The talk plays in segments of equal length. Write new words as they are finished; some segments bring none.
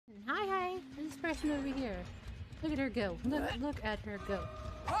Hi, hi. This person over here. Look at her go. Look at her go.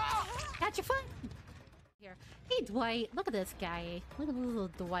 Got your foot! Here. Hey, Dwight. Look at this guy. Look at this little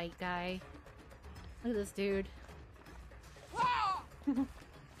Dwight guy. Look at this dude.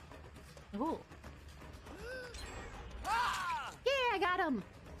 Oh. Yeah, I got him!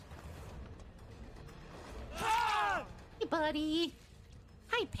 Hey, buddy!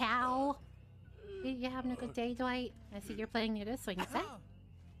 Hi, pal! You having a good day, Dwight? I see you're playing near this swing set.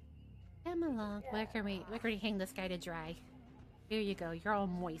 Come along. Where can we hang this guy to dry? Here you go. You're all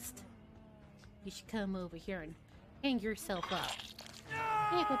moist. You should come over here and hang yourself up.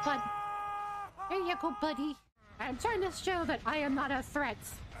 There you go, bud. There you go, buddy. I'm trying to show that I am not a threat.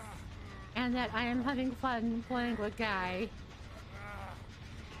 And that I am having fun playing with Guy.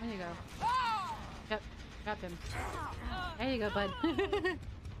 There you go. Yep, got him. There you go, bud.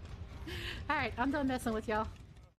 Alright, I'm done messing with y'all.